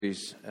In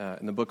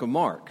the book of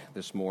Mark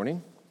this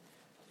morning.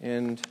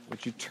 And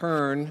would you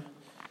turn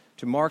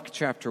to Mark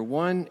chapter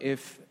 1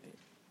 if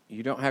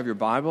you don't have your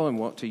Bible and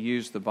want to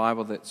use the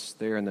Bible that's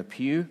there in the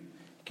pew. You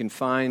can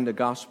find the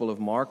Gospel of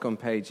Mark on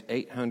page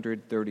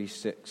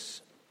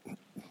 836.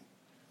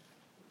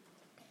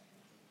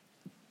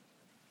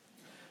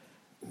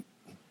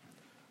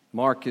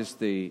 Mark is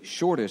the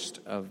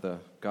shortest of the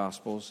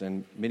Gospels,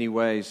 in many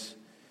ways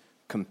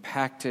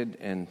compacted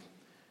and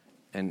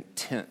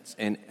intense,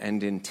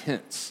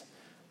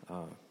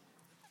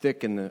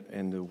 thick in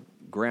the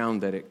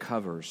ground that it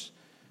covers,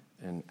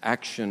 and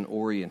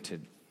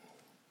action-oriented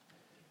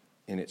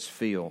in its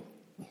feel.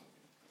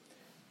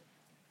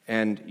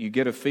 And you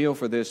get a feel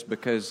for this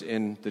because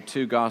in the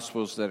two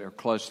Gospels that are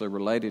closely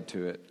related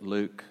to it,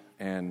 Luke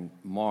and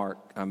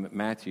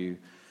Matthew,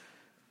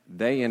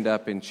 they end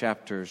up in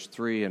chapters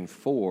 3 and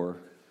 4,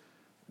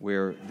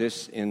 where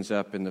this ends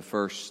up in the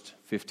first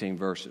 15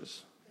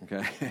 verses.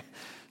 Okay.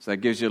 So that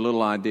gives you a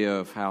little idea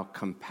of how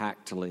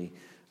compactly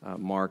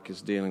Mark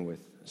is dealing with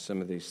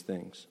some of these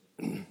things.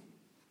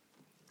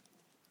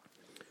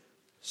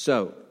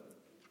 So,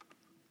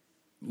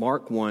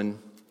 Mark 1,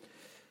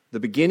 the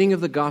beginning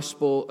of the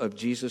gospel of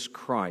Jesus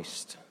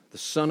Christ, the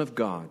Son of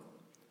God.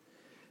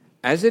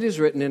 As it is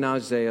written in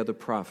Isaiah the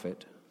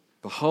prophet,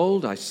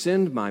 "Behold, I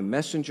send my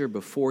messenger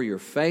before your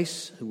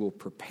face, who will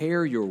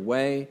prepare your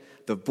way,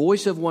 the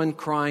voice of one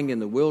crying in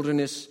the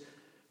wilderness,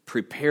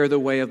 prepare the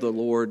way of the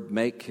Lord,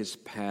 make his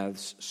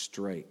paths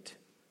straight."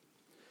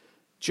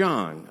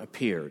 John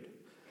appeared,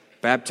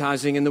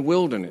 baptizing in the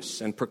wilderness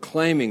and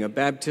proclaiming a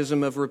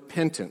baptism of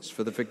repentance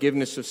for the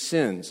forgiveness of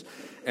sins.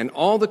 And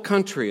all the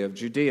country of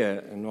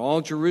Judea and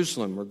all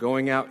Jerusalem were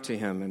going out to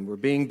him and were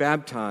being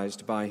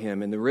baptized by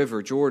him in the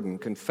river Jordan,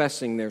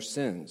 confessing their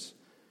sins.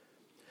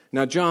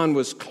 Now John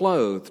was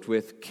clothed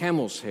with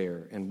camel's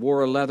hair and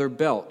wore a leather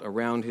belt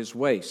around his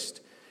waist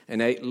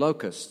and ate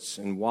locusts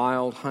and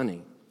wild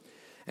honey.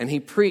 And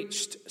he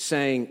preached,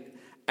 saying,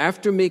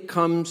 "After me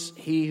comes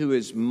he who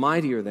is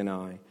mightier than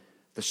I,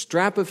 the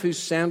strap of whose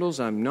sandals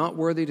I'm not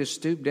worthy to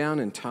stoop down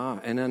and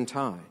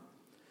untie.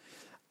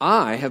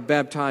 I have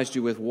baptized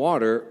you with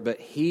water, but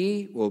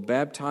he will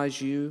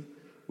baptize you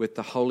with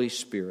the Holy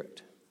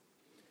Spirit."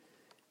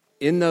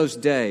 In those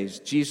days,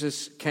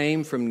 Jesus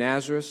came from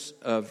Nazareth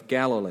of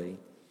Galilee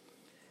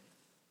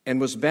and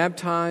was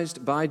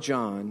baptized by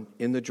John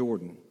in the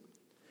Jordan.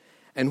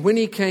 And when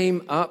he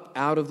came up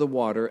out of the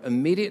water,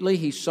 immediately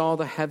he saw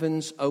the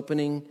heavens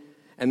opening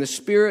and the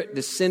Spirit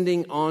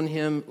descending on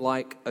him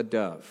like a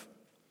dove.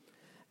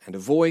 And a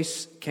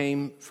voice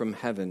came from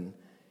heaven,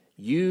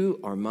 "You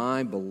are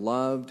my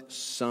beloved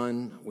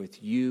Son,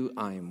 with you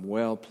I am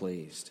well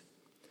pleased."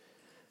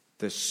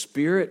 The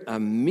Spirit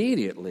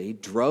immediately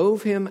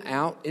drove him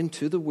out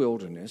into the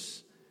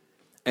wilderness,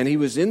 and he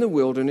was in the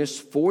wilderness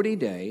 40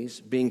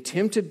 days, being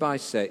tempted by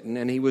Satan,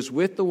 and he was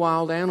with the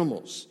wild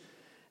animals,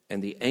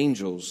 and the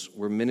angels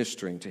were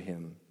ministering to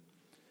him.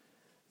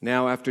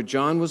 Now, after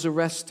John was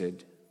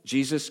arrested,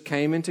 Jesus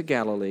came into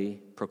Galilee,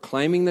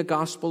 proclaiming the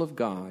gospel of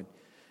God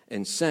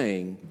and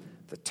saying,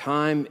 "The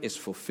time is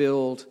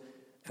fulfilled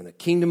and the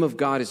kingdom of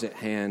God is at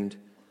hand.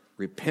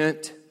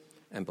 Repent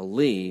and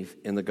believe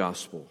in the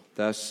gospel."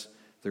 Thus,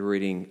 the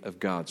reading of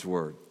God's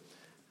word.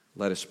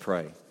 Let us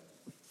pray.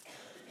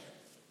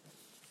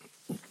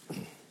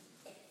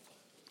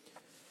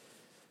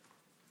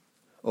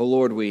 O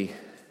Lord, we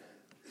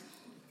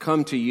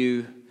come to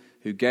you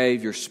who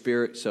gave your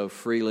Spirit so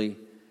freely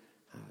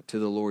to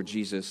the Lord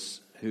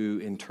Jesus, who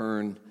in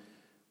turn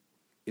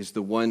is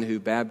the one who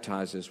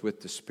baptizes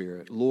with the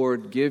Spirit.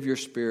 Lord, give your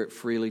Spirit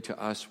freely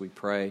to us, we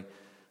pray.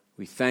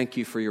 We thank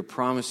you for your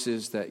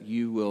promises that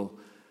you will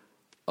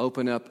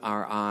open up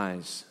our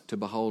eyes to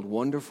behold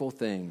wonderful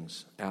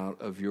things out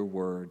of your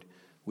word.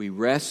 We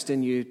rest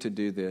in you to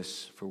do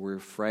this, for we're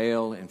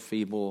frail and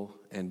feeble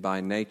and by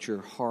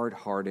nature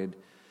hard-hearted.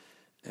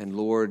 And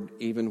Lord,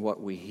 even what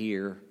we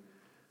hear,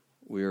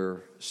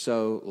 we're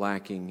so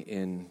lacking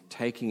in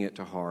taking it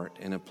to heart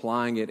and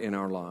applying it in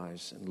our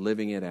lives and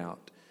living it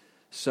out.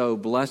 So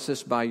bless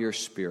us by your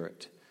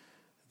Spirit,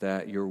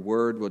 that your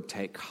word would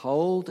take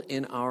hold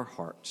in our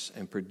hearts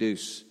and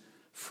produce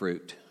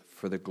fruit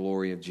for the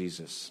glory of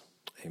Jesus.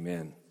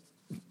 Amen.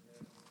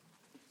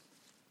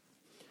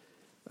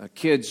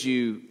 Kids,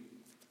 you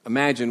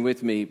imagine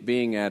with me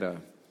being at a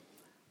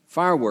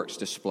fireworks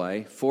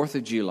display, 4th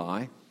of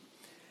July,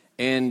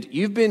 and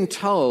you've been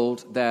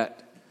told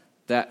that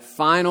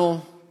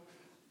final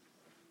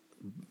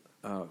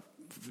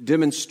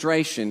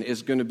demonstration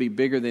is going to be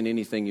bigger than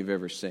anything you've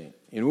ever seen.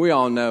 And we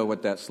all know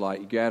what that's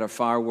like. You get a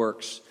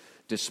fireworks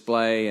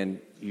display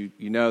and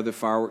you know the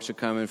fireworks are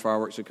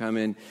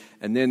coming,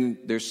 and then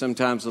there's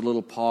sometimes a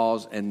little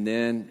pause, and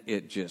then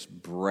it just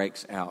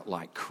breaks out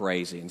like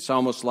crazy. And it's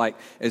almost like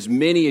as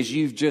many as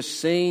you've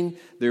just seen,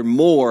 there are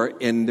more,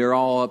 and they're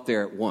all up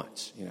there at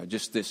once. You know,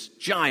 just this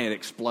giant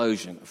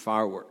explosion of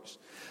fireworks.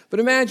 But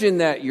imagine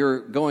that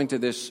you're going to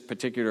this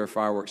particular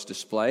fireworks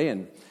display,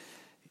 and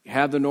you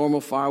have the normal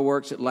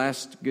fireworks. It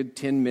lasts a good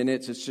 10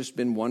 minutes. It's just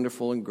been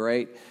wonderful and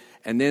great.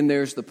 And then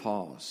there's the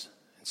pause.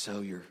 And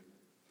so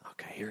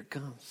okay, here it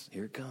comes.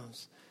 Here it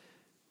comes.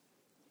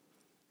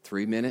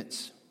 3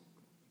 minutes.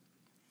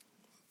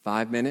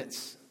 5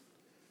 minutes.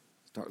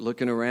 Start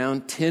looking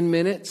around. 10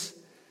 minutes.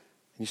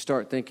 And you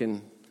start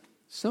thinking,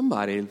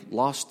 somebody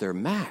lost their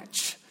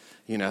match.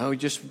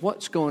 Just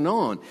what's going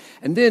on?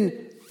 And then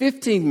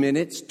 15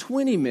 minutes,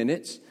 20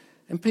 minutes,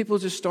 and people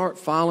just start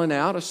filing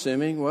out,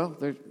 assuming, well,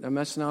 they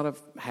must not have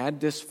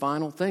had this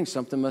final thing.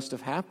 Something must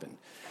have happened.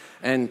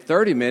 And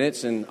 30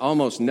 minutes, and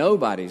almost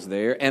nobody's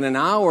there. And an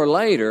hour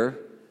later,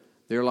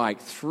 they're like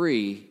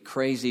 3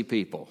 crazy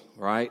people,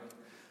 right?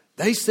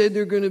 They said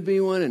they're going to be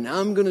one, and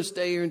I'm going to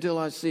stay here until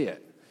I see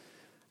it.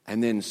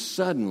 And then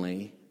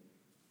suddenly,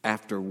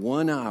 after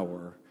 1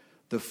 hour,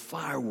 the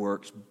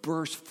fireworks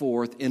burst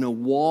forth in a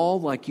wall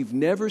like you've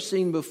never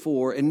seen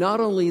before. And not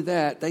only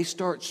that, they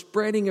start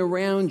spreading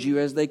around you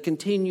as they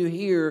continue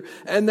here,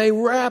 and they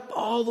wrap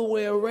all the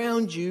way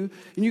around you,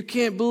 and you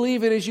can't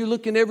believe it as you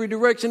look in every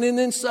direction. And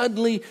then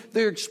suddenly,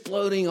 they're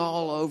exploding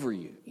all over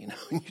you.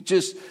 You're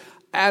just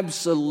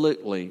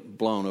absolutely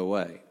blown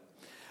away.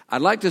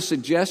 I'd like to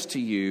suggest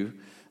to you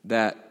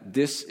that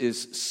this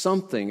is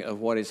something of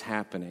what is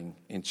happening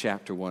in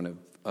chapter 1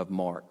 of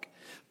Mark.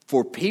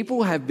 For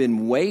people have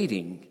been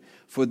waiting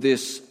for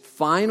this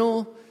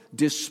final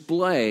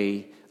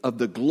display of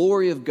the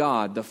glory of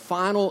God, the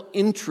final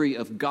entry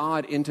of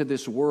God into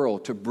this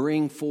world to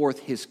bring forth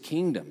His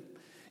kingdom.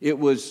 It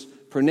was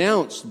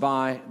pronounced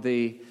by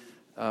the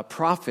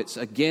prophets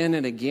again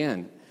and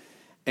again.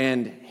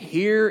 And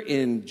here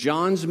in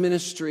John's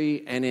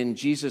ministry and in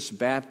Jesus'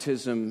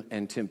 baptism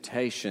and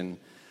temptation,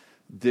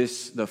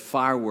 the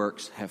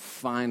fireworks have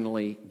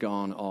finally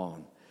gone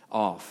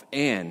off.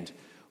 And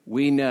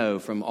we know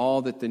from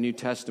all that the New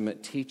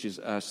Testament teaches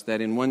us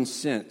that in one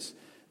sense,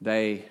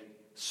 they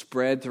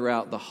spread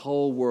throughout the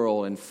whole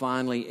world and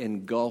finally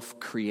engulf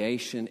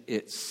creation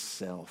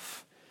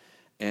itself.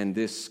 And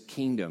this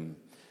kingdom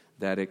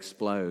that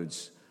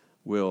explodes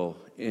will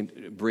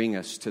bring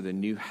us to the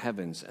new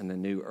heavens and the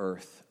new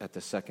earth at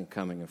the second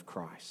coming of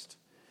Christ.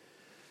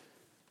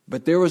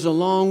 But there was a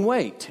long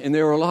wait, and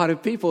there were a lot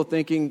of people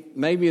thinking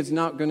maybe it's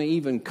not going to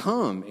even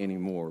come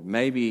anymore.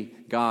 Maybe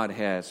God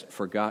has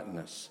forgotten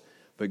us.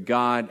 But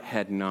God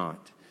had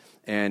not.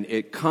 And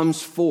it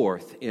comes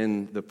forth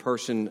in the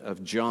person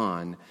of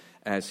John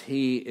as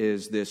he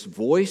is this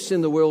voice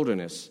in the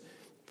wilderness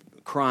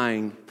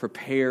crying,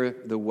 "Prepare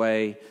the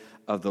way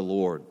of the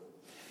Lord."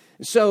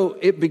 So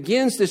it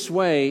begins this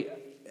way,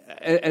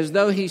 as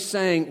though he's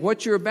saying,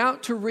 what you're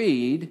about to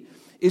read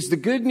is the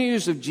good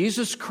news of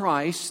Jesus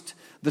Christ,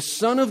 the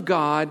Son of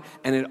God,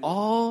 and it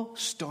all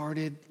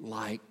started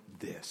like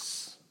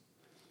this.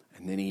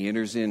 And then he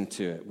enters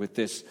into it with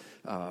this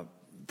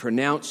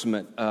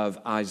pronouncement of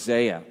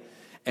Isaiah.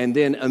 And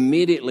then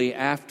immediately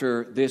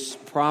after this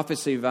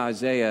prophecy of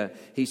Isaiah,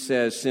 he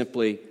says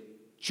simply,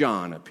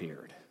 John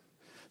appeared.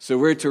 So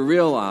we're to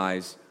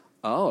realize,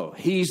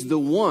 he's the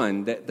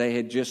one that they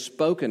had just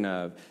spoken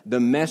of,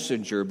 the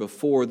messenger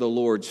before the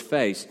Lord's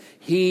face.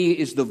 He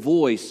is the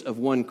voice of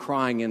one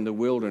crying in the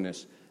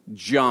wilderness.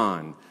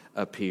 John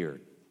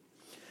appeared.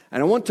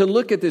 And I want to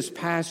look at this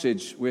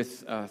passage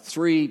with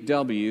 3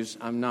 W's.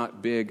 I'm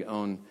not big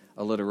on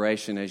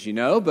alliteration, as you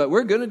know, but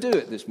we're going to do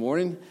it this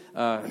morning.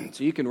 So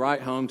you can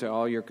write home to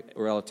all your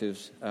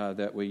relatives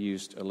that we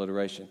used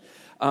alliteration.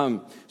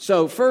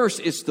 So first,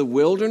 it's the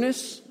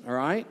wilderness, all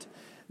right?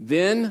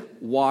 Then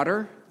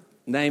water,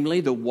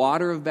 namely the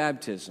water of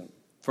baptism.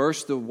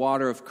 First, the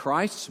water of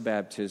Christ's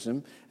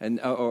baptism,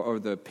 or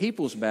the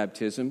people's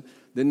baptism,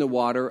 then the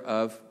water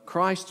of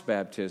Christ's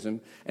baptism,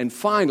 and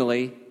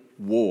finally,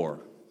 war,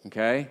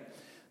 okay?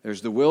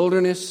 There's the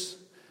wilderness,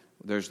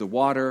 there's the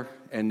water,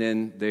 and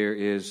then there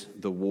is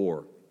the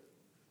war.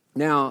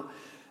 Now,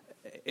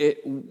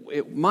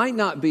 it might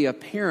not be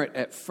apparent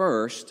at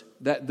first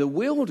that the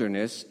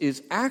wilderness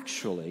is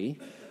actually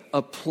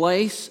a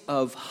place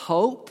of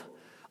hope,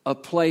 a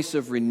place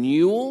of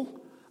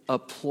renewal, a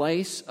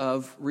place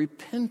of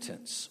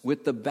repentance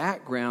with the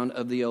background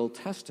of the Old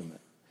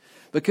Testament.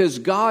 Because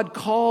God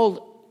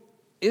called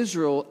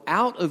Israel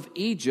out of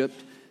Egypt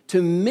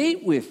to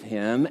meet with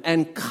Him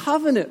and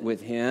covenant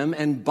with Him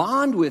and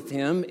bond with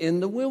Him in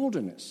the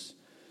wilderness.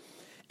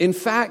 In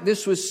fact,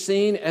 this was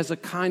seen as a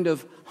kind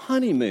of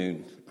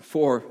honeymoon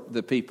for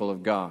the people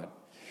of God.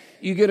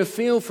 You get a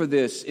feel for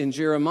this in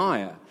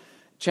Jeremiah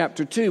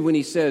chapter 2 when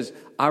he says,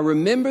 I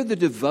remember the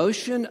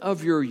devotion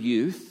of your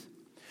youth,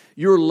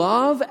 your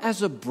love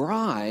as a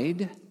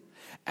bride,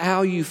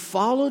 how you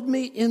followed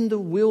me in the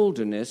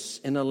wilderness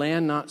in a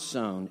land not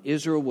sown.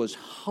 Israel was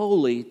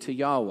holy to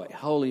Yahweh.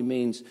 Holy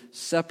means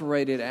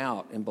separated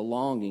out and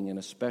belonging in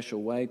a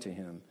special way to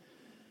Him.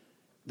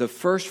 The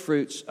first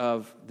fruits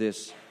of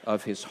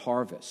His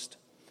harvest.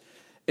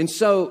 And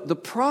so the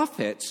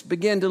prophets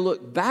began to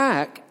look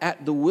back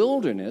at the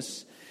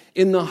wilderness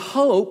in the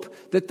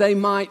hope that they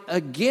might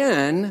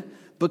again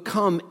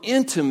become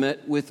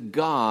intimate with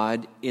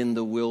God in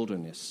the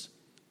wilderness.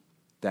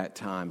 That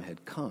time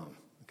had come,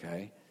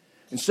 okay?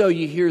 And so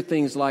you hear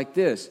things like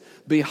this.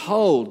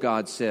 Behold,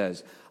 God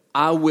says,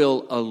 I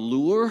will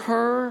allure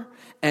her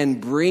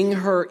and bring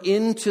her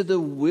into the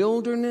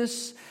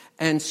wilderness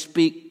and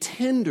speak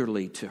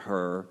tenderly to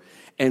her,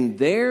 and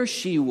there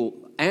she will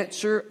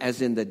answer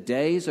as in the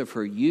days of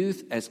her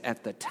youth, as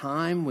at the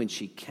time when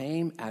she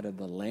came out of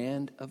the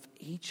land of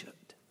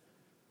Egypt.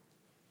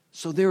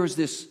 So there is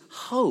this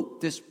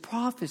hope, this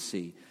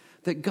prophecy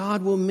that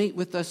God will meet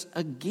with us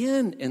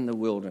again in the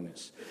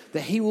wilderness,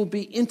 that he will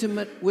be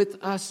intimate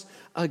with us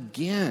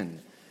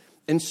again.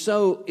 And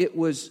so it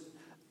was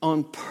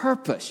on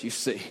purpose, you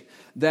see,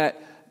 that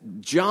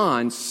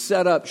John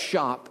set up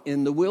shop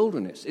in the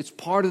wilderness. It's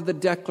part of the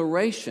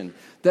declaration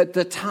that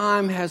the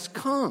time has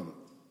come.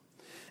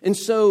 And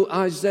so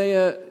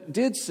Isaiah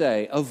did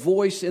say, a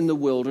voice in the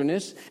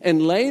wilderness.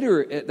 And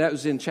later, that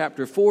was in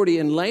chapter 40,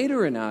 and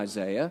later in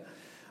Isaiah,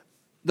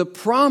 the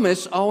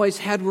promise always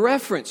had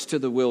reference to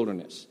the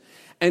wilderness.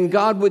 And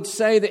God would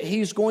say that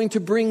he's going to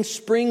bring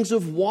springs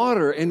of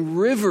water and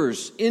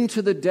rivers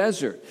into the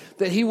desert,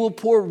 that he will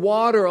pour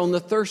water on the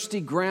thirsty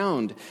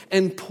ground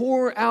and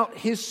pour out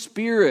his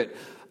Spirit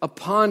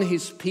upon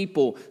his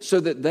people so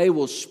that they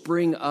will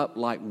spring up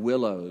like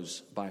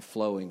willows by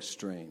flowing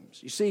streams.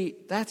 You see,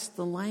 that's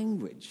the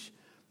language.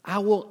 I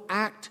will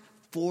act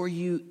for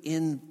you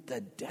in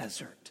the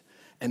desert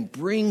and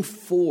bring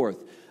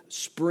forth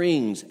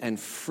springs and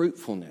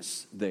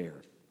fruitfulness there.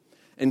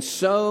 And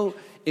so,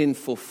 in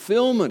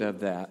fulfillment of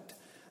that,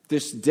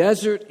 this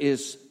desert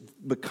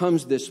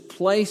becomes this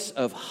place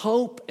of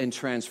hope and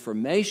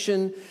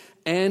transformation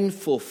and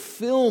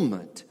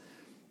fulfillment.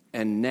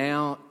 And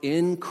now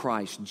in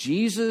Christ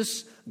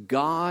Jesus,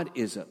 God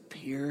is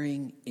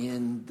appearing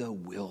in the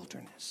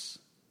wilderness.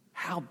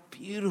 How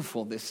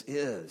beautiful this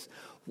is.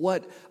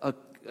 What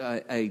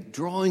a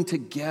drawing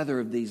together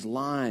of these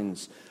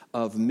lines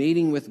of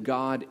meeting with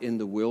God in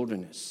the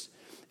wilderness.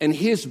 And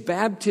his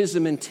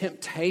baptism and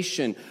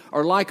temptation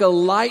are like a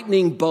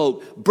lightning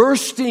bolt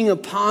bursting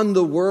upon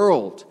the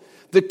world.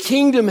 The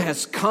kingdom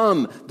has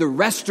come. The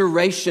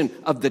restoration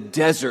of the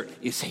desert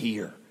is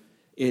here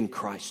in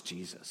Christ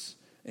Jesus.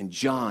 And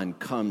John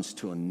comes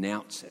to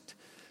announce it,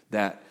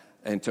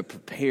 and to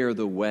prepare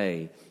the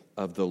way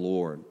of the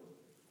Lord.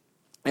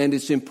 And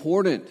it's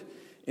important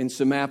in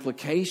some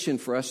application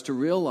for us to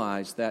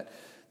realize that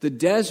the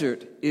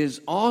desert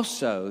is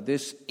also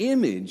this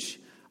image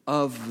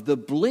of the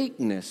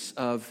bleakness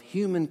of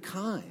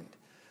humankind,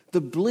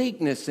 the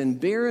bleakness and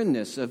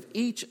barrenness of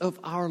each of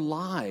our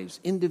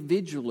lives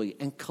individually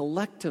and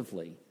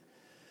collectively.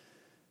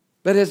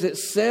 But as it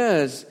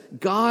says,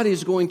 God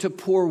is going to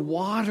pour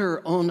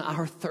water on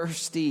our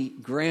thirsty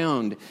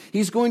ground.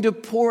 He's going to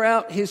pour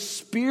out his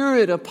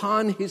Spirit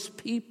upon his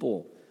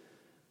people.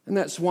 And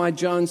that's why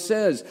John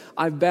says,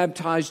 I've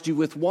baptized you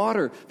with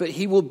water, but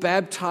he will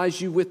baptize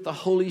you with the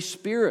Holy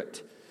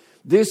Spirit.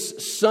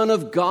 This Son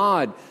of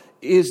God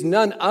is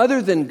none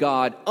other than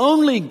God.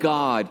 Only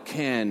God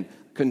can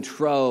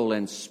control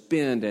and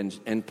spend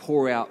and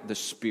pour out the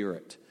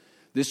Spirit.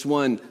 This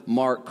one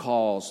Mark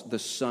calls the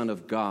Son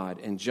of God,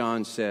 and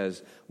John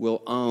says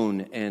will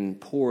own and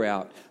pour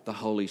out the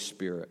Holy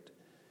Spirit.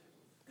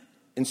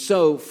 And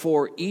so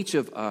for each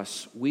of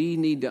us, we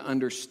need to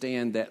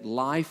understand that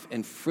life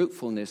and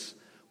fruitfulness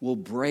will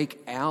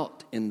break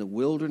out in the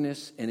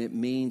wilderness, and it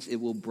means it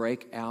will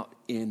break out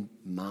in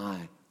my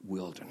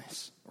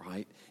wilderness,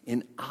 right?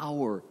 In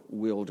our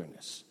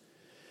wilderness.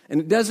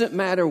 And it doesn't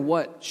matter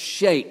what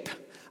shape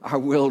our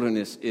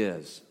wilderness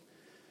is,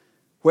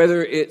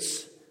 whether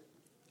it's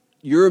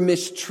your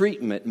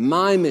mistreatment,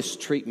 my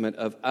mistreatment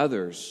of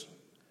others,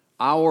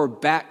 our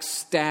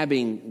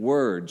backstabbing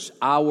words,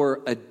 our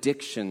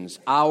addictions,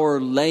 our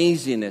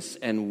laziness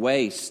and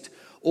waste,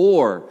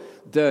 or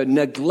the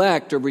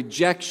neglect or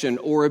rejection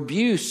or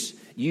abuse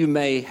you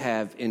may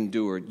have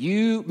endured.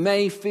 You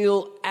may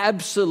feel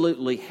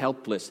absolutely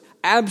helpless,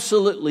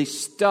 absolutely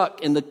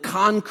stuck in the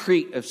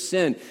concrete of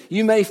sin.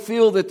 You may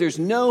feel that there's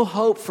no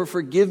hope for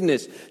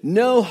forgiveness,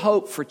 no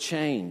hope for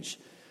change.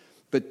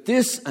 But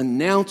this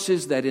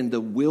announces that in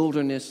the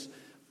wilderness,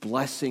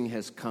 blessing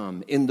has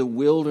come. In the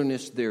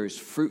wilderness, there is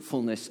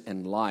fruitfulness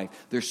and life.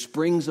 There's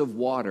springs of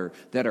water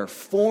that are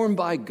formed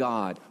by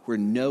God where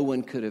no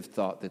one could have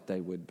thought that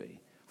they would be,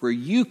 where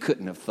you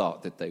couldn't have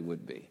thought that they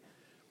would be.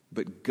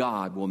 But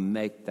God will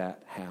make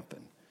that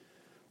happen.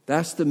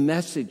 That's the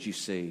message, you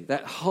see.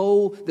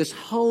 This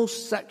whole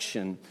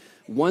section,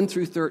 1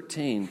 through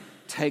 13,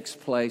 takes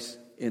place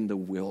in the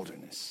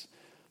wilderness.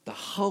 The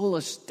whole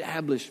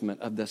establishment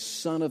of the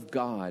Son of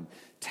God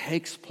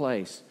takes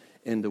place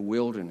in the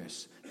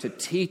wilderness to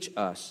teach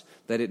us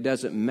that it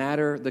doesn't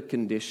matter the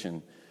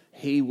condition,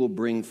 he will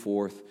bring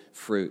forth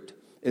fruit.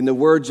 In the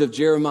words of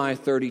Jeremiah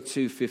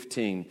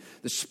 32:15,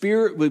 the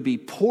Spirit will be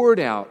poured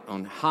out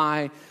on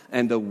high,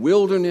 and the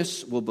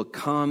wilderness will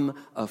become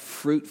a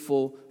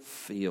fruitful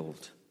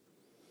field.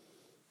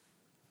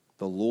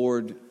 The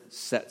Lord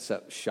sets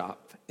up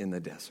shop in the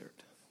desert.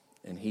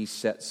 And he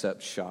sets up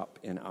shop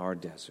in our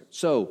desert.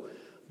 So,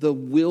 the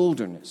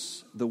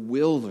wilderness.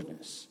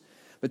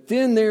 But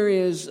then there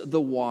is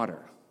the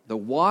water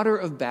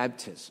of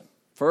baptism.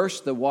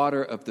 First, the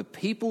water of the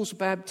people's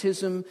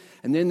baptism,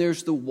 and then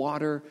there's the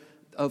water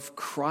of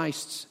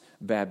Christ's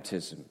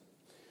baptism.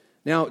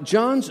 Now,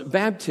 John's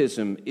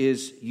baptism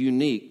is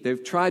unique.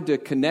 They've tried to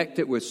connect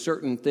it with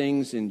certain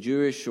things in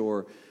Jewish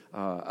or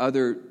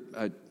other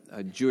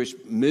Jewish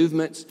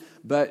movements,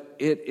 but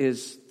it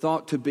is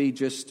thought to be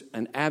just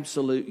an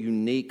absolute,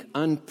 unique,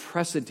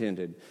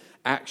 unprecedented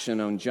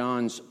action on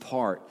John's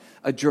part.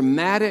 A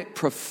dramatic,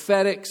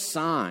 prophetic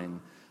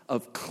sign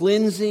of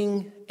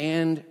cleansing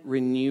and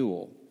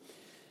renewal.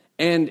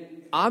 And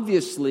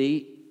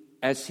obviously,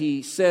 as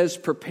he says,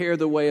 prepare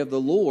the way of the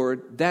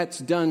Lord, that's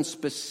done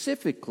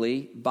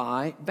specifically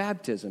by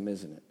baptism,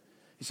 isn't it?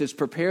 He says,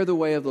 prepare the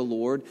way of the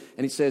Lord,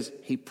 and he says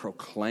he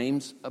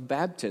proclaims a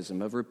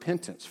baptism of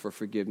repentance for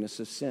forgiveness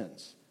of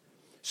sins.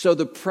 So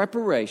the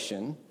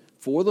preparation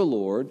for the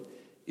Lord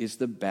is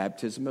the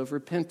baptism of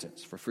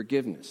repentance for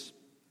forgiveness.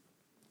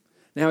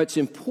 Now, it's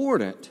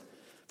important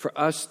for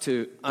us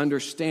to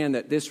understand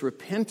that this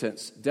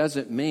repentance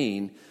doesn't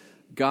mean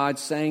God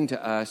saying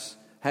to us,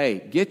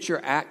 hey, get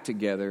your act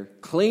together,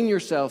 clean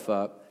yourself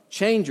up,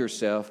 change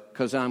yourself,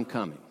 because I'm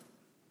coming.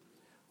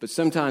 But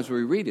sometimes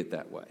we read it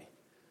that way.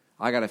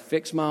 I got to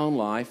fix my own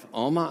life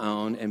on my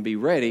own and be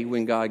ready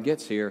when God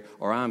gets here,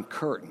 or I'm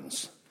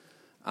curtains.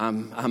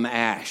 I'm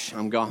ash.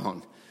 I'm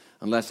gone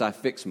unless I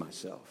fix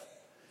myself.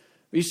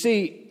 You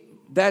see,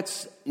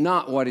 that's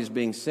not what is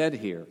being said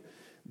here.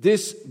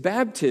 This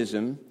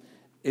baptism,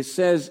 it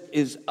says,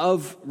 is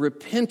of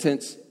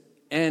repentance,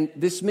 and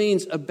this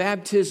means a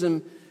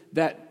baptism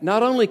that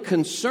not only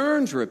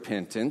concerns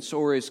repentance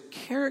or is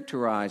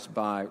characterized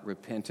by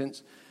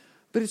repentance,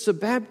 but it's a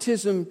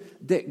baptism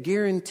that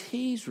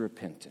guarantees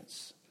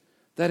repentance,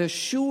 that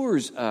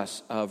assures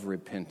us of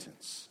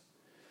repentance.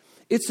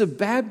 It's a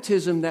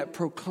baptism that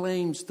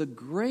proclaims the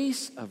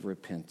grace of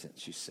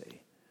repentance, you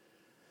see.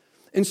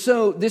 And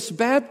so this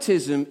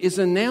baptism is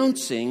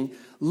announcing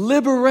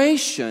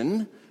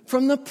liberation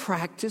from the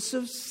practice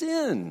of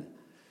sin.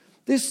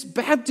 This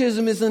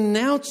baptism is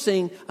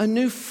announcing a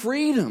new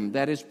freedom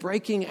that is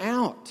breaking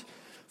out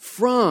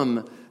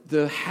from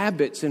the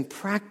habits and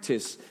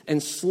practice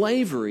and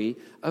slavery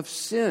of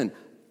sin.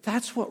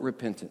 That's what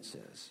repentance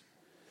is.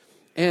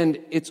 And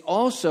it's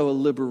also a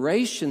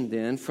liberation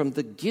then from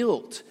the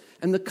guilt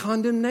and the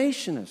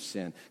condemnation of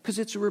sin, because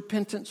it's a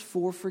repentance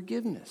for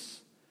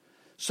forgiveness.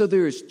 So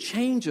there is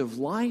change of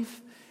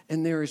life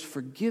and there is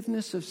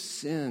forgiveness of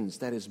sins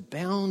that is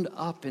bound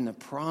up in the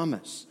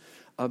promise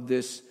of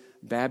this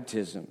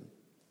baptism.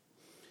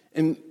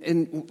 And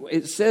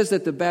it says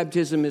that the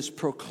baptism is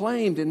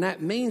proclaimed, and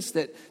that means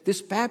that this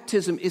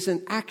baptism is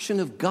an action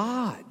of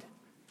God,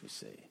 you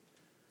see.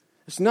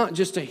 It's not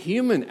just a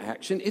human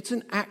action, it's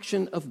an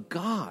action of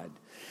God.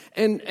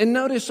 And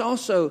notice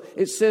also,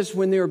 it says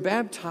when they were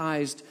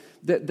baptized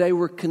that they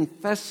were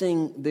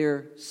confessing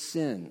their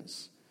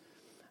sins.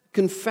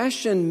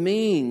 Confession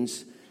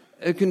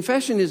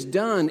is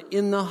done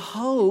in the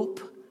hope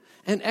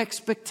and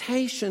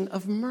expectation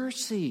of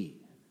mercy.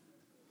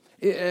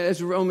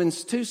 As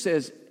Romans 2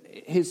 says,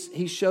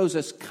 he shows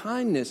us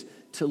kindness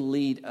to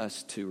lead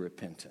us to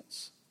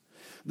repentance.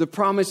 The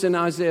promise in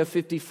Isaiah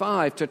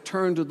 55 to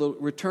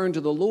return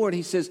to the Lord,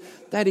 he says,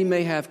 that he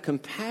may have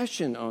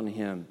compassion on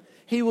him.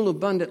 He will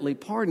abundantly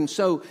pardon.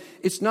 So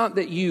it's not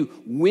that you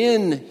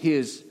win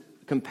his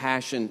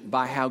compassion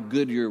by how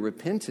good your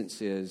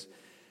repentance is.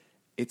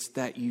 It's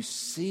that you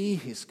see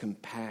his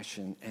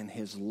compassion and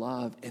his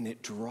love, and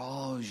it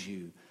draws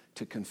you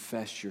to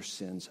confess your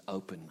sins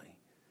openly.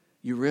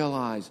 You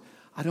realize,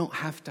 I don't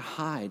have to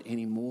hide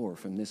anymore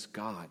from this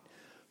God.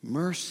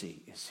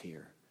 Mercy is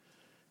here.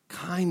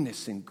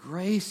 Kindness and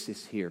grace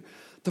is here.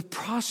 The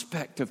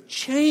prospect of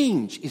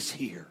change is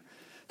here.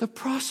 The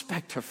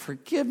prospect of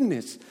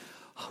forgiveness.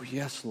 Oh,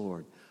 yes,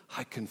 Lord,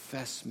 I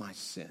confess my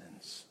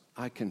sins.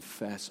 I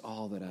confess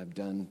all that I've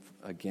done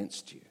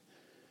against you.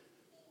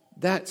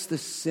 That's the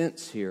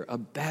sense here, a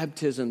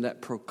baptism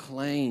that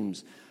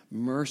proclaims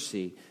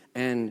mercy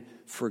and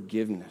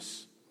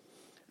forgiveness.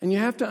 And you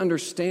have to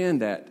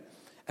understand that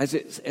as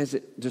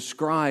it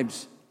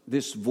describes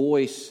this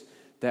voice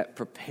that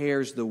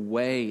prepares the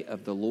way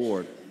of the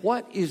Lord.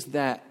 What is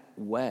that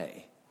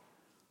way?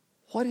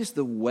 What is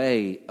the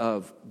way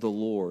of the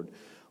Lord?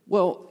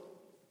 Well,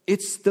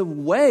 it's the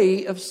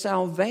way of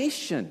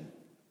salvation.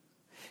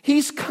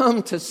 He's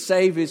come to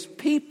save his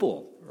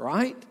people,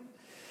 right?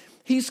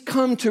 He's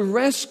come to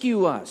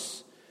rescue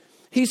us.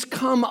 He's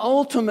come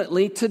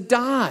ultimately to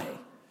die.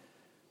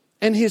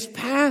 And his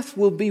path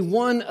will be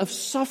one of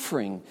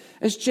suffering.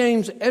 As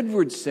James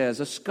Edwards says,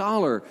 a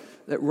scholar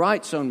that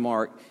writes on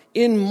Mark,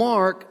 in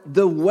Mark,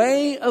 the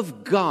way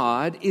of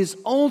God is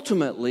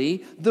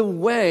ultimately the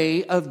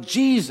way of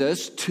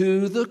Jesus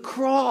to the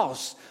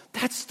cross.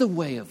 That's the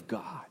way of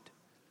God.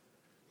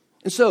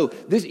 And so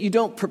you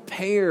don't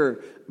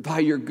prepare by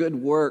your good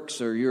works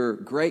or your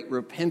great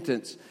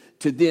repentance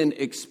to then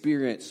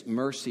experience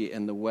mercy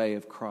in the way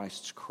of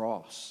Christ's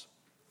cross.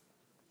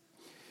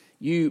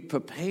 You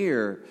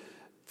prepare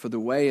for the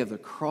way of the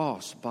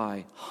cross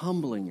by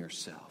humbling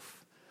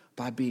yourself,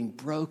 by being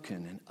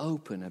broken and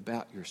open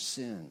about your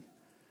sin,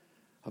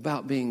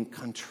 about being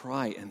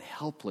contrite and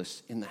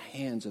helpless in the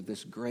hands of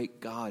this great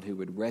God who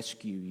would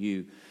rescue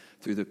you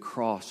through the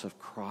cross of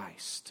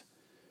Christ.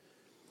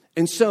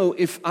 And so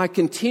if I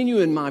continue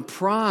in my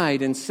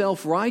pride and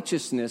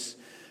self-righteousness,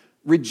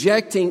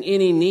 rejecting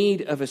any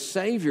need of a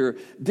Savior,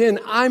 then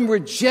I'm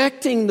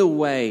rejecting the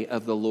way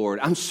of the Lord.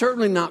 I'm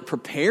certainly not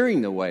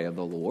preparing the way of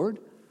the Lord.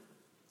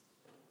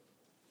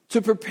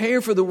 To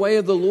prepare for the way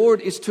of the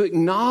Lord is to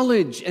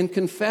acknowledge and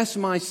confess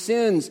my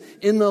sins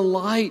in the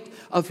light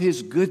of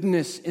His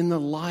goodness, in the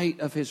light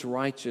of His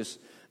righteous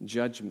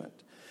judgment.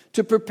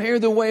 To prepare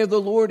the way of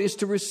the Lord is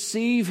to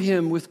receive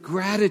Him with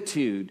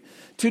gratitude,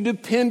 to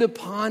depend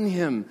upon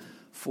Him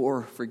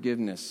for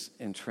forgiveness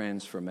and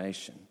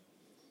transformation,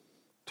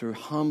 to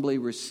humbly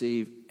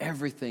receive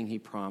everything He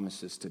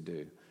promises to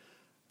do.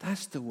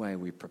 That's the way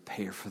we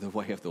prepare for the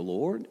way of the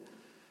Lord.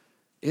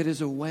 It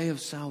is a way of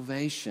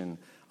salvation,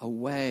 a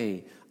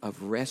way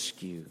of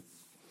rescue.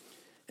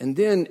 And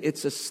then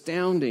it's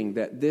astounding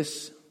that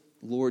this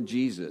Lord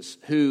Jesus,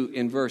 who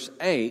in verse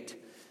 8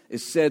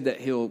 is said that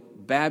He'll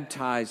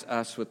baptize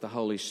us with the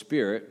Holy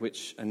Spirit,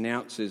 which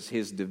announces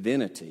His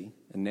divinity,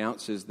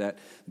 announces that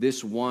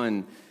this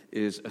one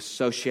is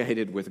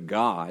associated with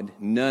God.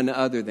 None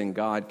other than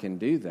God can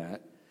do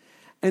that.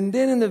 And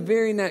then in the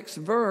very next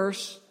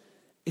verse,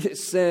 it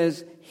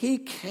says, He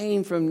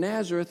came from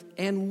Nazareth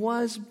and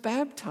was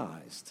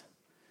baptized.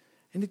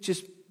 And it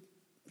just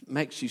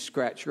makes you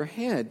scratch your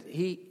head.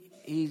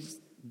 He's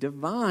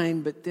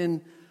divine, but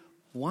then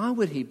why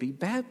would He be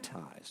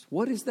baptized?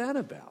 What is that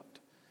about?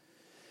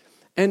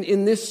 And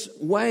in this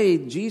way,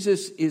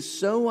 Jesus is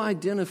so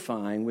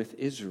identifying with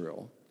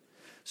Israel,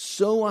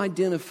 so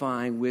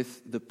identifying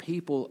with the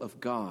people of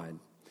God,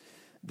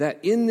 that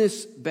in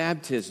this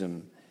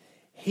baptism,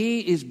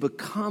 He is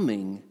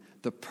becoming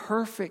the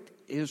perfect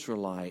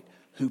Israelite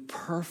who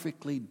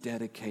perfectly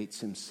dedicates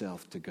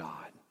himself to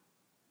God.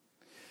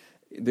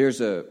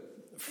 There's a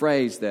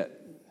phrase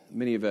that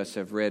many of us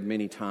have read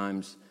many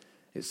times.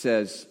 It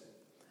says,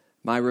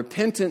 "My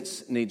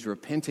repentance needs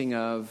repenting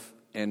of,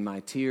 and my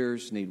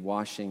tears need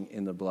washing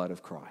in the blood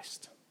of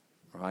Christ."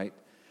 Right?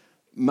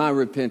 My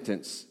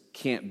repentance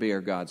can't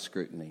bear God's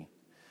scrutiny.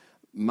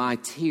 My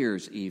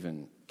tears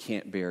even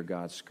can't bear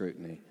God's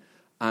scrutiny.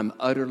 I'm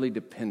utterly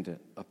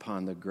dependent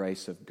upon the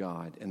grace of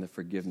God and the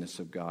forgiveness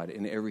of God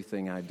in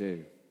everything I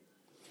do.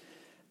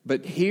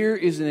 But here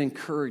is an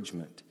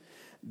encouragement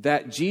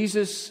that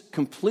Jesus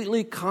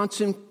completely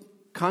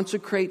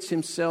consecrates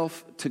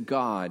Himself to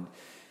God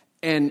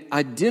and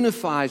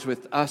identifies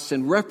with us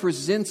and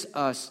represents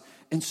us.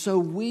 And so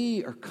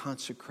we are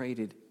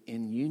consecrated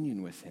in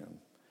union with Him.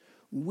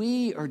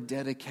 We are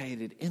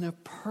dedicated in a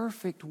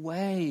perfect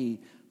way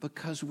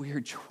because we are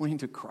joined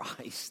to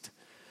Christ.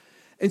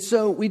 And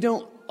so we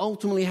don't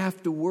ultimately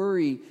have to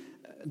worry,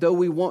 though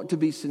we want to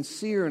be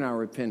sincere in our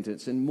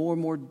repentance and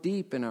more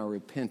deep in our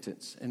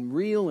repentance and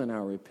real in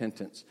our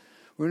repentance.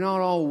 We're not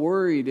all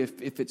worried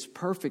if it's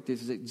perfect,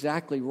 if it's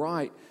exactly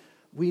right.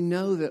 We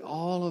know that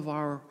all of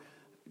our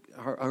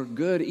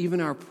good,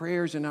 even our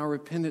prayers and our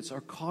repentance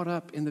are caught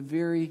up in the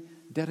very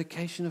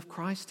dedication of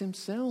Christ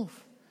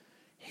Himself.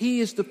 He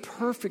is the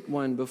perfect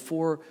one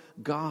before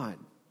God.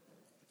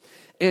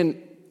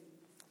 And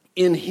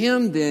in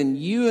Him, then,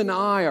 you and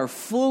I are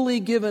fully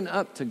given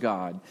up to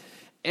God.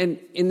 And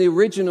in the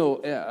original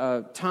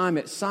time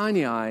at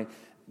Sinai,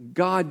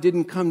 God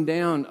didn't come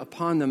down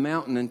upon the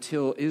mountain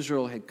until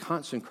Israel had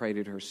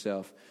consecrated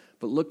herself.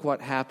 But look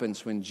what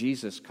happens when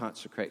Jesus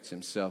consecrates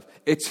Himself.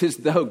 It's as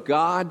though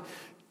God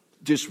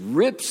just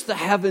rips the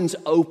heavens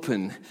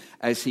open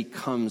as He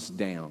comes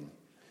down.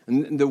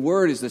 And the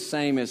word is the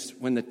same as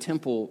when the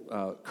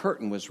temple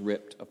curtain was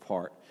ripped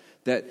apart.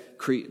 That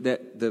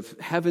the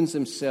heavens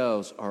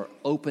themselves are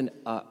opened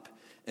up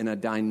in a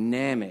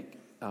dynamic,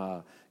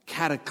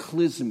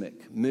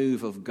 cataclysmic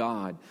move of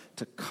God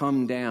to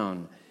come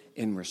down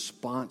in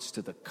response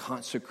to the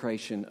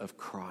consecration of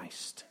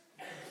Christ.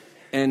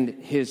 And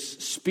His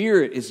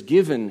Spirit is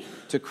given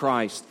to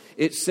Christ.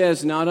 It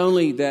says not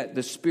only that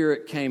the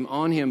Spirit came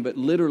on Him, but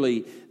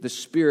literally the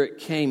Spirit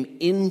came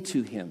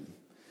into Him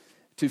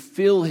to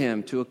fill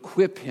Him, to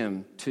equip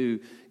Him, to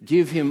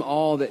give Him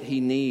all that He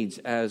needs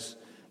as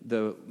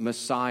the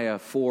Messiah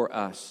for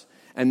us.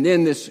 And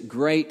then this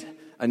great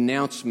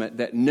announcement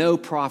that no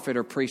prophet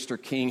or priest or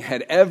king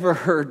had ever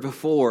heard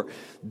before.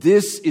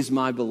 This is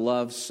my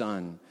beloved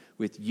Son.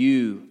 With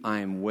you I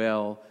am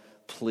well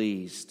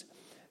pleased.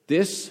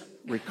 This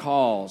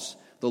recalls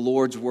the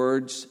Lord's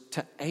words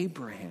to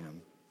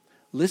Abraham.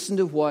 Listen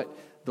to what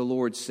the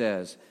Lord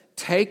says.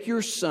 Take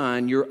your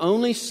son, your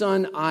only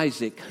son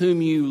Isaac,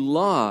 whom you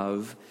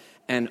love,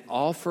 and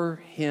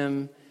offer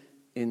him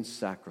in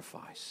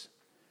sacrifice.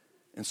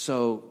 And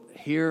so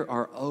here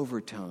are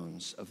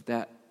overtones of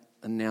that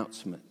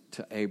announcement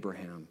to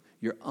Abraham.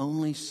 Your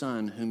only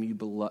son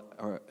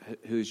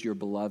who is your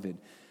beloved.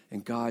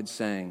 And God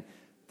saying,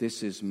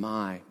 this is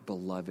my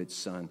beloved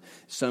Son.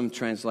 Some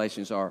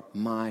translations are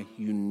my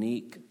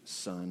unique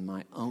Son,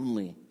 my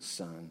only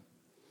Son.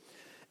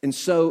 And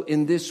so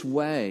in this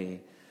way,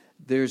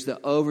 there's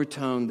the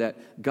overtone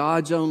that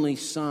God's only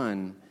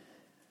Son,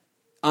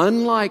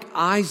 unlike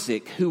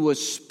Isaac, who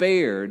was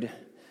spared,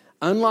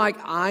 Unlike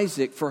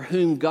Isaac, for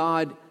whom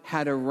God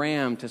had a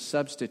ram to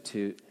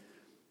substitute,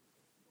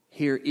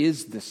 here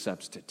is the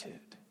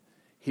substitute.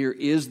 Here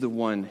is the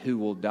one who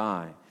will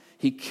die.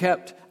 He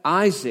kept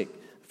Isaac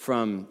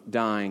from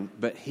dying,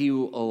 but he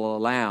will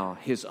allow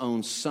his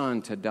own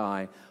son to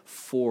die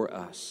for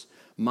us.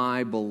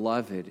 My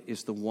beloved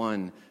is the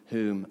one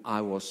whom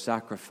I will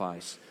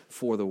sacrifice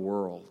for the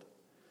world.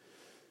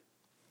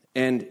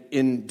 And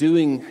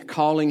in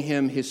calling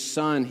him his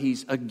son,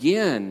 he's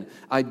again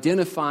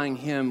identifying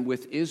him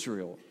with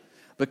Israel.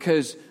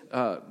 Because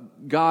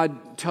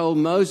God told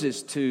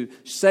Moses to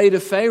say to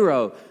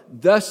Pharaoh,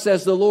 "Thus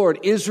says the Lord,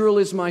 Israel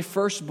is my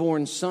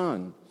firstborn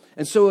son."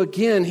 And so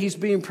again, he's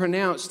being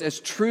pronounced as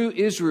true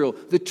Israel,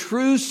 the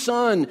true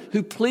son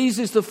who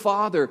pleases the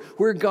Father,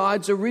 where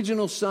God's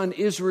original son,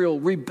 Israel,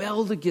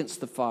 rebelled against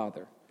the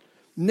Father.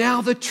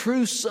 Now the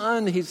true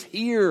son is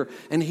here,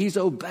 and he's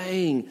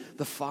obeying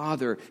the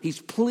Father.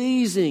 He's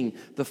pleasing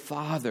the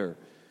Father.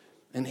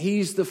 And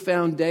he's the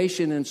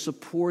foundation and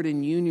support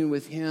and union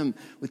with him,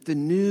 with the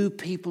new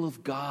people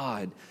of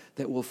God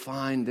that will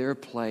find their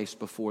place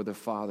before the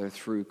Father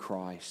through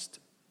Christ.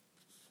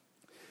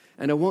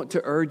 And I want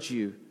to urge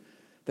you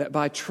that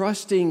by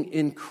trusting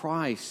in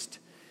Christ,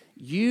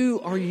 you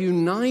are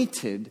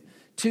united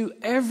to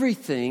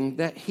everything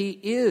that he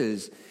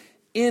is.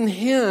 In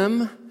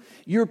him,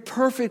 you're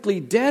perfectly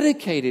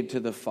dedicated to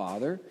the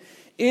Father.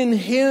 In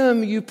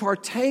him, you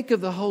partake of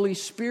the Holy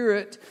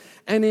Spirit.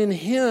 And in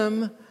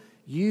him,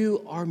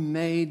 you are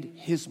made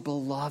his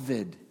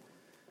beloved.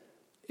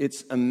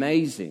 It's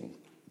amazing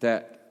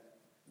that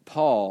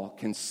Paul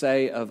can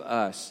say of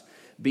us,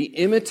 be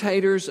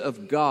imitators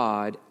of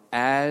God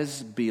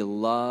as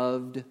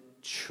beloved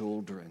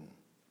children.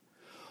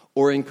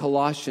 Or in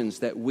Colossians,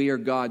 that we are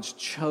God's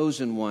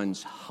chosen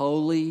ones,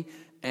 holy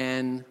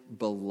and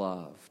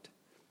beloved.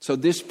 So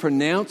this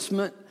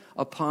pronouncement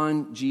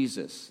upon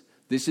Jesus,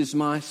 this is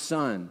my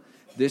son,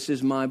 this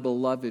is my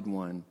beloved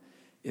one,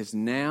 is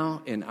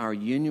now in our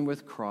union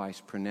with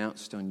Christ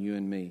pronounced on you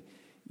and me.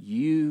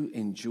 You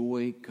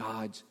enjoy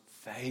God's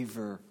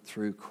favor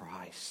through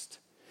Christ.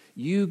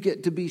 You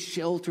get to be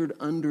sheltered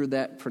under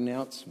that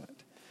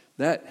pronouncement.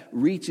 That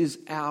reaches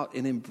out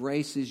and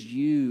embraces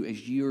you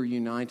as you are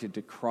united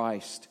to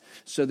Christ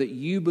so that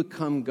you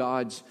become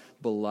God's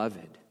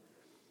beloved.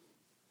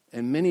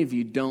 And many of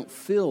you don't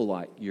feel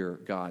like you're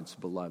God's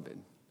beloved.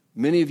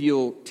 Many of you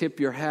will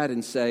tip your hat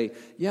and say,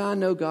 yeah, I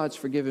know God's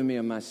forgiven me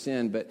of my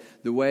sin, but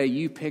the way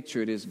you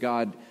picture it is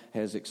God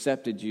has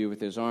accepted you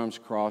with his arms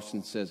crossed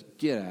and says,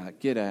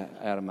 get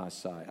out of my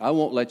sight. I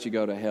won't let you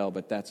go to hell,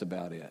 but that's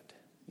about it,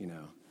 And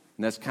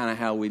that's kind of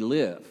how we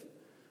live,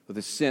 with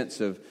a sense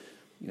of,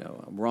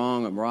 I'm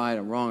wrong, I'm right,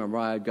 I'm wrong, I'm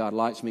right. God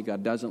likes me,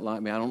 God doesn't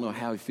like me. I don't know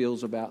how he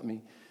feels about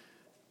me.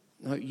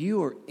 No,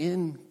 you are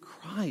in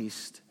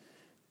Christ,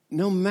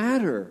 no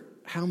matter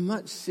how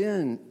much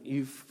sin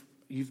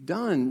you've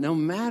done, no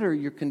matter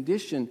your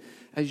condition,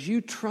 as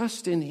you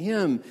trust in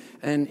him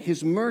and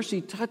his mercy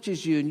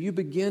touches you and you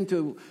begin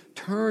to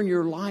turn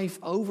your life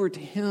over to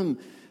him,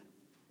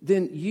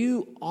 then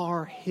you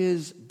are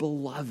his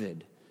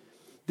beloved.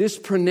 This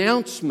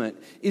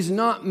pronouncement is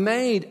not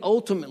made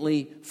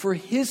ultimately for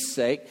his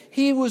sake.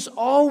 He was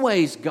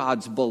always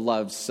God's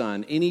beloved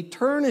son in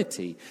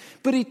eternity.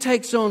 But he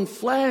takes on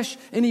flesh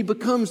and he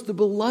becomes the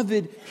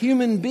beloved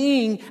human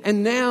being.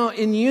 And now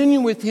in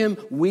union with him,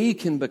 we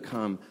can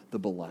become the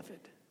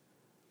beloved.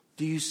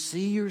 Do you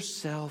see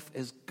yourself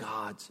as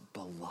God's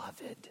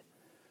beloved?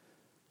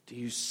 Do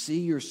you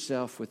see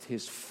yourself with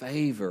his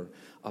favor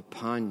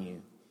upon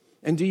you?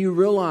 And do you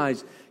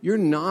realize you're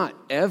not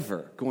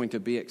ever going to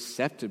be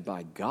accepted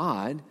by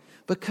God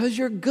because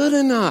you're good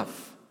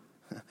enough?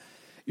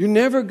 You're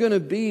never going to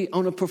be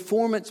on a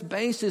performance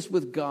basis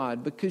with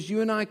God because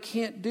you and I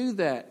can't do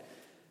that.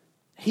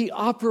 He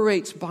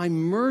operates by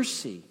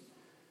mercy.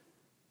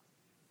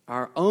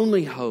 Our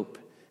only hope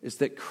is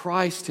that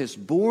Christ has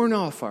borne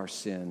off our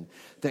sin,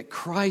 that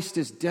Christ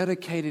has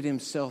dedicated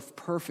himself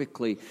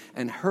perfectly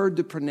and heard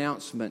the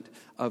pronouncement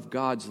of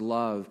God's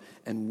love,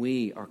 and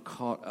we are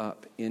caught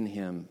up in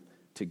him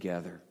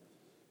together.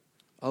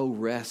 Oh,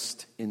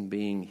 rest in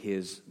being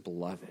his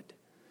beloved.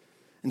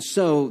 And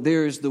so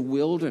there's the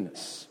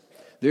wilderness.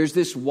 There's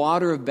this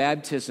water of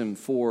baptism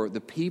for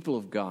the people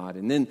of God,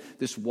 and then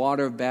this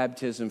water of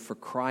baptism for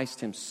Christ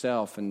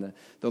himself, and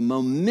the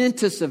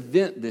momentous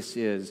event this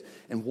is,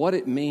 and what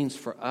it means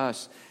for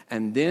us.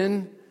 And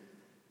then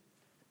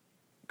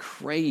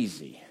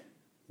crazy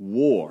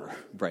war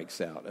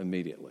breaks out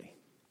immediately.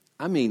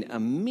 I mean,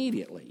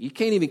 immediately. You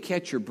can't even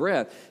catch your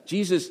breath.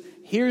 Jesus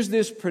hears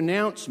this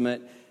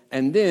pronouncement,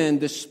 and then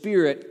the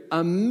Spirit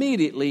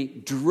immediately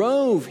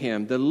drove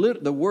him.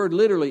 The word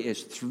literally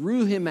is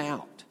threw him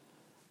out.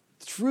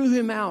 Threw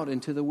him out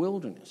into the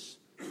wilderness.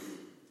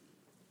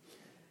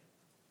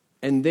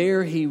 And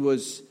there he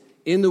was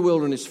in the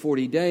wilderness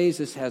 40 days.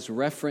 This has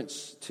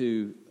reference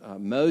to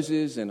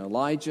Moses and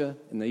Elijah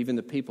and even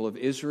the people of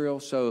Israel.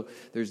 So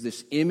there's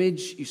this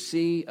image you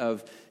see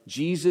of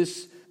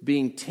Jesus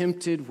being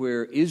tempted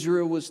where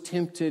Israel was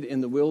tempted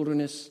in the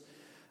wilderness.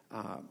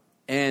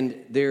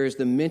 And there is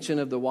the mention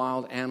of the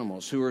wild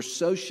animals who are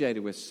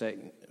associated with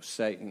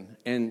Satan.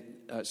 And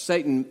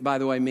Satan, by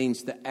the way,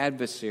 means the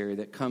adversary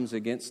that comes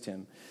against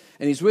him.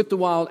 And he's with the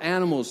wild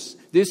animals.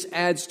 This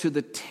adds to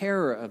the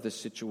terror of the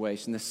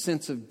situation, the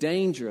sense of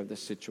danger of the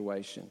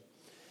situation.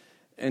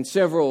 And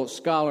several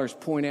scholars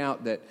point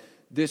out that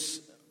this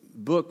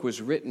book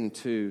was written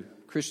to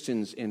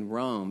Christians in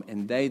Rome,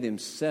 and they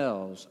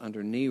themselves,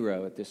 under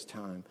Nero at this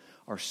time,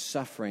 are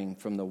suffering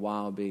from the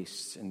wild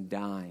beasts and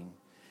dying.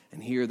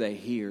 And here they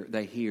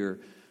hear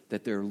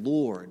that their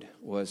Lord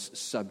was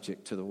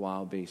subject to the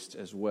wild beasts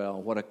as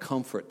well. What a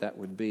comfort that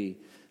would be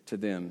to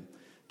them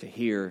to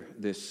hear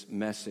this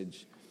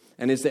message.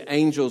 And as the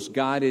angels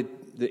guided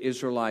the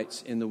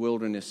Israelites in the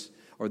wilderness,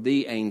 or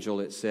the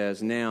angel, it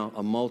says, now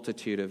a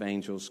multitude of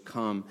angels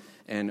come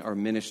and are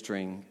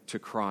ministering to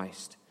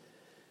Christ.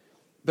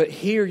 But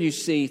here you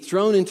see,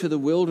 thrown into the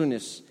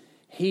wilderness,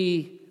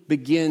 he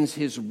begins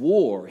his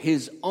war,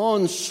 his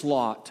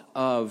onslaught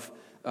of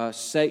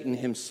Satan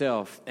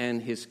himself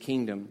and his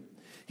kingdom.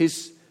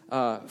 His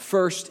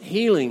first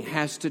healing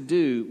has to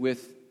do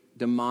with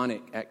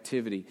demonic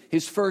activity.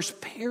 His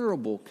first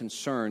parable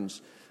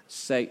concerns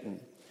Satan.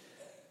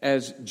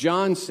 As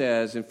John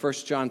says in 1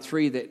 John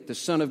 3 that the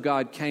Son of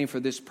God came for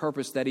this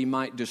purpose, that he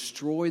might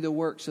destroy the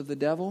works of the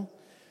devil,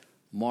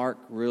 Mark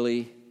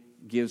really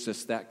gives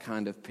us that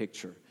kind of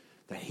picture,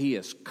 that he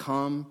has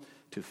come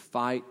to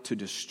fight, to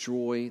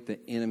destroy the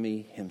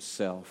enemy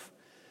himself,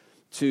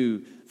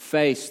 to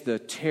face the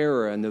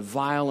terror and the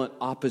violent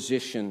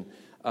opposition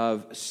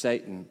of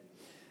Satan.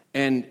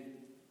 And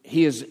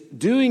he is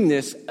doing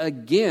this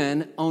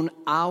again on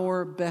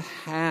our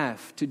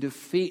behalf to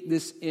defeat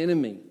this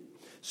enemy.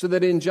 So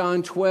that in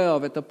John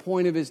 12, at the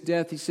point of his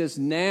death, he says,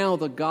 now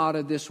the God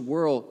of this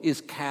world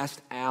is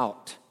cast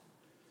out.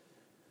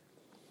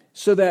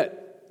 So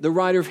that the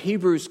writer of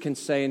Hebrews can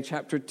say in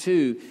chapter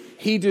 2,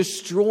 he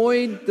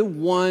destroyed the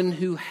one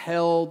who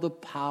held the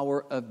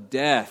power of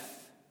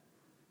death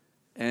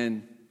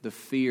and the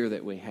fear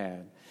that we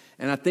had.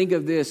 And I think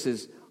of this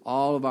as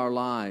all of our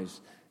lives.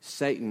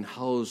 Satan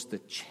holds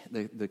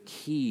the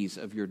keys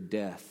of your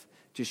death,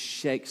 just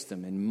shakes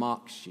them and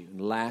mocks you and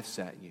laughs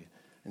at you.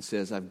 And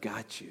says, I've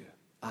got you.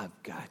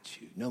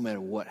 No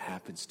matter what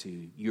happens to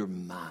you, you're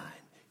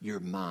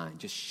mine.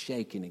 Just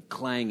shaking and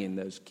clanging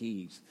those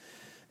keys.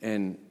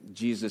 And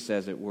Jesus,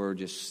 as it were,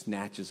 just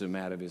snatches them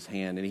out of his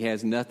hand. And he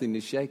has nothing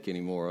to shake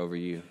anymore over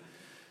you.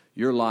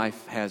 Your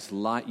life has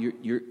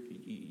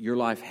your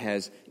life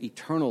has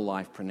eternal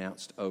life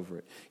pronounced over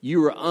it.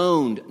 You are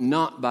owned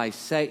not by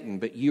Satan,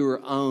 but you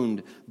are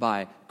owned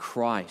by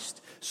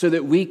Christ. So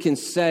that we can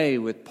say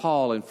with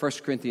Paul in 1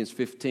 Corinthians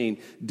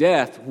 15,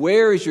 death,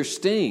 where is your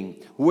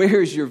sting?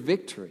 Where is your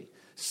victory?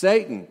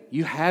 Satan,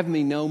 you have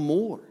me no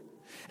more.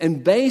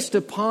 And based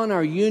upon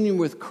our union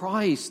with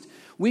Christ,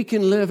 we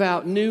can live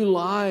out new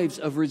lives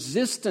of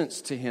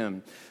resistance to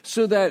him.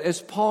 So that,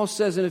 as Paul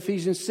says in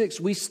Ephesians 6,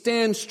 we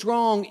stand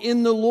strong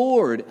in the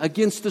Lord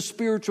against the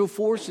spiritual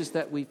forces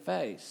that we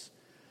face.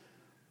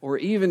 Or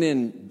even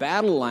in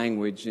battle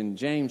language in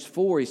James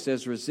 4, he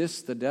says,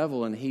 resist the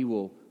devil and he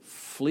will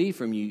flee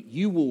from you.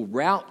 You will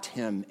rout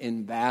him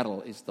in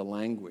battle is the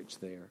language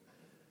there.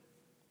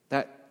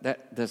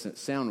 That doesn't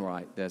sound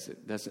right, does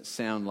it? Doesn't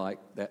sound like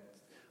that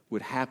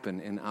would happen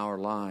in our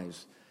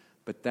lives.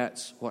 But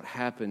that's what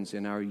happens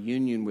in our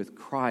union with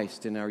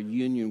Christ, in our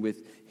union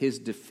with his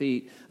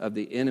defeat of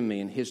the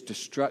enemy and his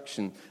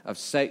destruction of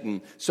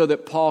Satan. So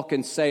that Paul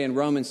can say in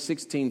Romans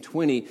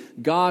 16:20,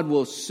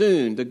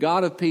 the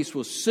God of peace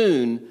will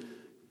soon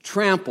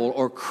trample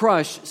or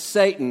crush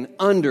Satan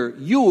under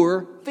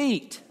your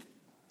feet.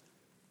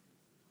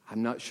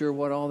 I'm not sure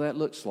what all that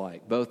looks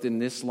like, both in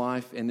this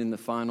life and in the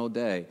final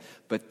day.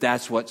 But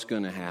that's what's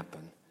going to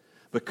happen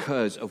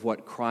because of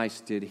what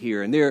Christ did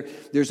here. And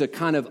there's a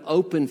kind of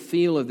open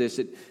feel of this.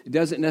 It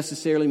doesn't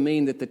necessarily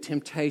mean that the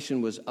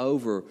temptation was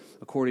over,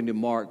 according to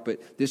Mark,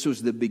 but this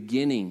was the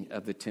beginning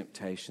of the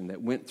temptation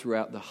that went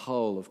throughout the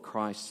whole of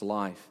Christ's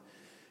life.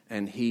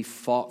 And he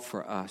fought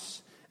for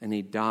us, and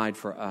he died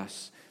for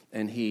us,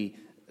 and he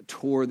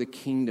tore the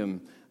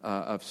kingdom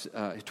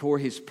tore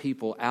his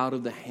people out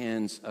of the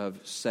hands of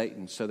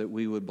Satan so that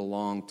we would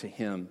belong to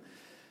him.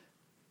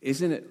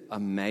 Isn't it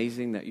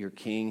amazing that your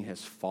king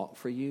has fought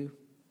for you?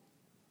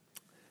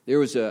 There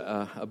was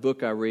a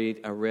book I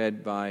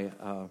read by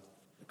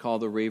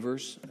called The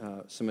Reavers.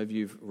 Some of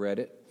you've read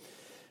it.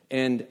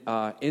 And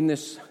in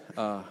this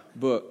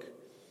book,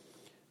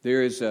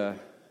 there is a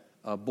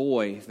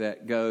boy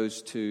that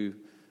goes to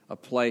a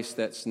place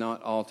that's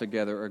not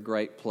altogether a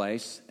great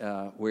place,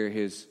 where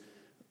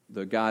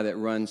the guy that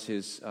runs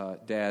his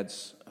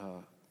dad's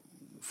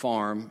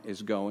farm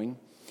is going.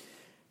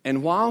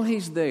 And while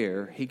he's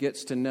there, he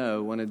gets to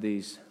know one of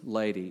these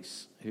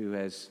ladies who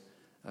is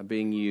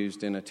being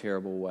used in a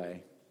terrible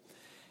way.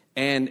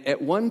 And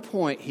at one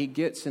point, he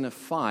gets in a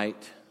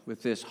fight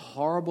with this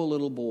horrible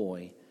little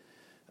boy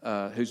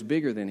who's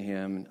bigger than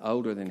him and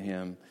older than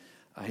him.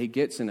 He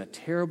gets in a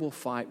terrible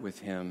fight with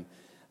him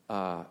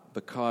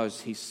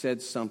because he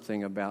said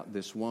something about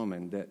this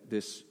woman that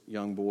this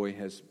young boy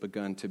has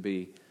begun to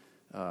be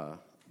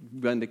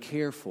begun to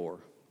care for.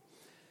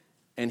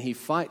 And he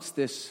fights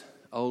this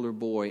older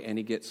boy, and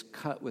he gets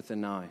cut with a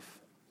knife.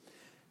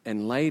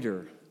 And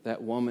later,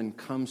 that woman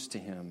comes to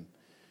him,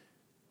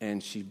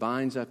 and she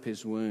binds up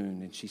his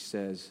wound, and she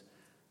says,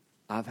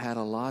 I've had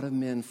a lot of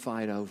men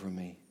fight over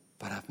me,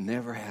 but I've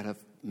never had a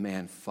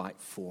man fight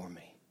for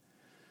me.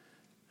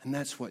 And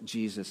that's what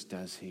Jesus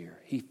does here.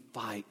 He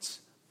fights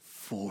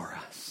for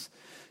us,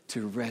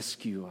 to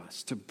rescue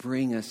us, to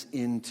bring us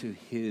into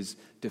his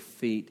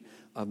defeat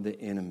of the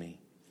enemy.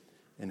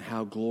 And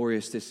how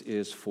glorious this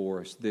is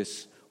for us,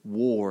 this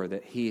war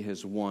that he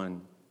has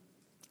won.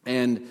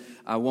 And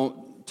I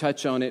won't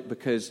touch on it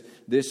because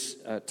this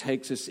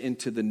takes us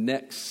into the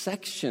next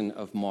section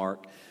of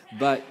Mark.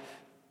 But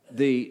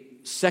the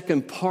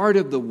second part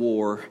of the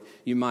war,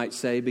 you might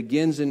say,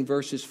 begins in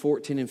verses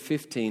 14 and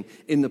 15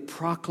 in the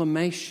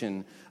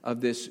proclamation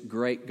of this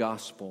great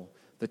gospel.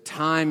 The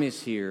time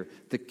is here.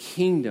 The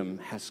kingdom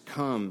has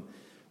come.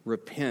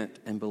 Repent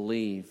and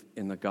believe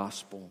in the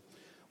gospel.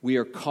 We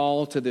are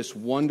called to this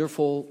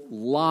wonderful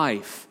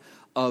life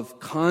of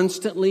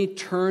constantly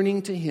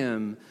turning to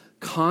him,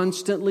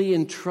 constantly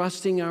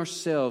entrusting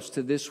ourselves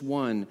to this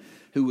one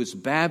who was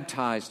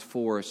baptized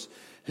for us,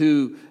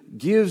 who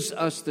gives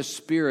us the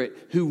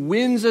Spirit, who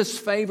wins us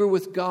favor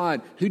with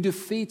God, who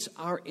defeats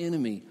our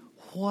enemy.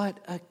 What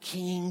a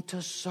king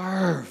to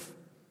serve.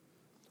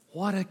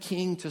 What a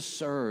king to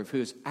serve who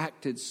has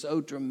acted so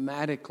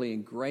dramatically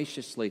and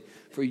graciously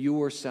for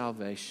your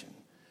salvation.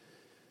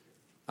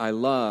 I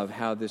love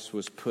how this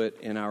was put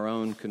in our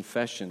own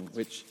confession,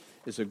 which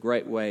is a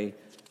great way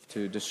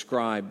to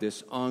describe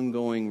this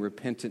ongoing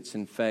repentance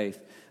and faith.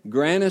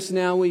 Grant us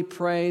now, we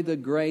pray, the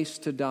grace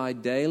to die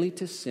daily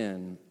to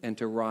sin and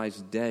to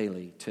rise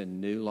daily to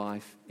new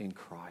life in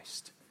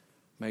Christ.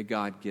 May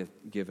God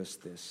give us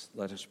this.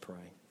 Let us pray.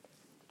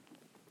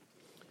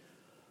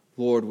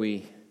 Lord,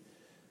 we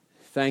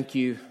thank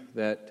you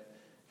that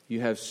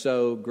you have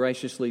so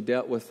graciously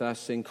dealt with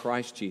us in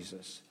Christ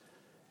Jesus.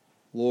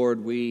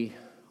 Lord, we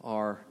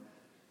are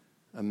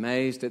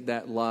amazed at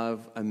that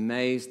love,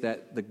 amazed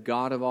that the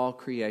God of all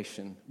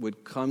creation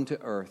would come to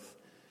earth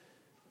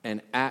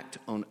and act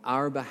on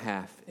our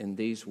behalf in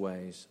these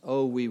ways.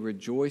 Oh, we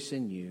rejoice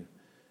in you.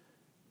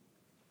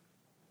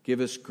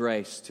 Give us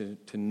grace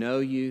to know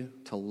you,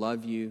 to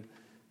love you,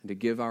 and to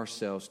give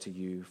ourselves to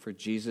you. For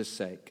Jesus'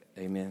 sake,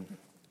 amen.